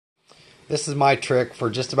This is my trick for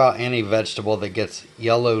just about any vegetable that gets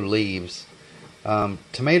yellow leaves.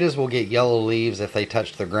 Tomatoes will get yellow leaves if they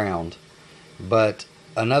touch the ground. But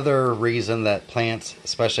another reason that plants,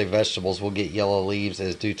 especially vegetables, will get yellow leaves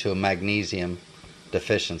is due to a magnesium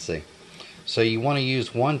deficiency. So you want to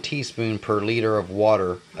use 1 teaspoon per liter of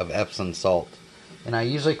water of Epsom salt. And I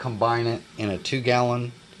usually combine it in a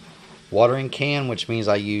 2-gallon watering can, which means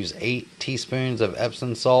I use 8 teaspoons of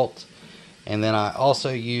Epsom salt. And then I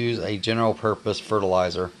also use a general purpose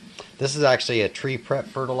fertilizer. This is actually a tree prep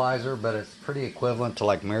fertilizer, but it's pretty equivalent to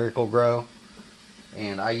like Miracle-Gro.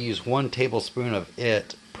 And I use 1 tablespoon of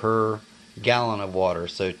it per gallon of water.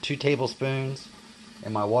 So 2 tablespoons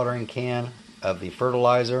in my watering can of the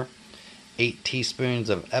fertilizer, 8 teaspoons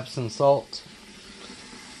of Epsom salt.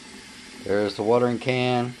 There's the watering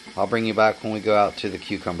can. I'll bring you back when we go out to the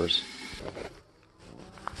cucumbers.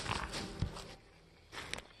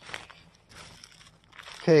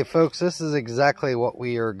 Okay folks, this is exactly what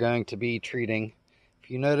we are going to be treating.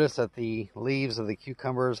 If you notice that the leaves of the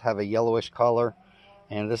cucumbers have a yellowish color,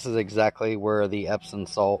 and this is exactly where the Epsom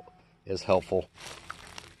salt is helpful.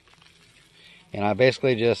 And I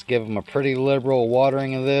basically just give them a pretty liberal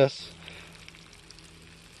watering of this.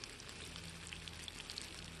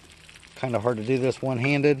 Kind of hard to do this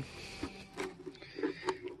one-handed.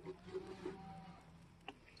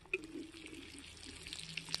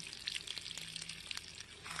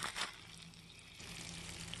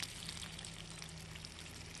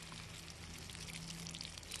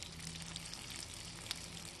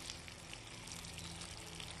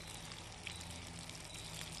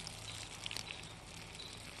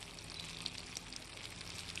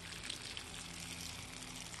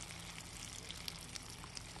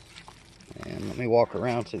 And let me walk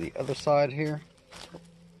around to the other side here.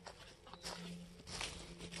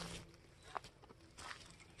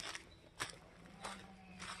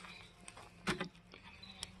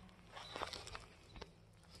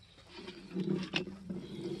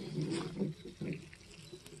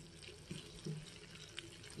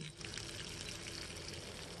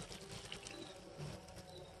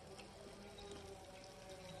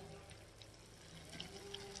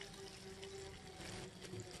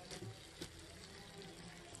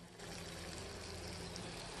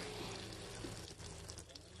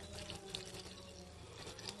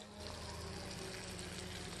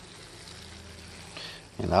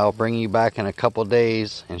 And I'll bring you back in a couple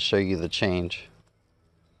days and show you the change.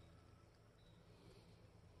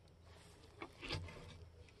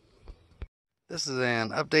 This is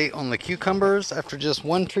an update on the cucumbers after just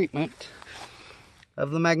 1 treatment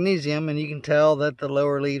of the magnesium, and you can tell that the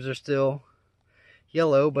lower leaves are still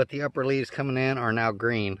yellow, but the upper leaves coming in are now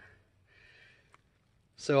green.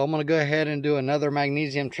 So I'm going to go ahead and do another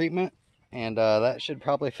magnesium treatment, and that should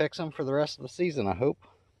probably fix them for the rest of the season, I hope.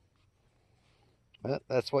 But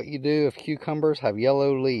that's what you do if cucumbers have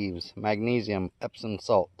yellow leaves. Magnesium Epsom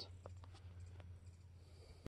salt.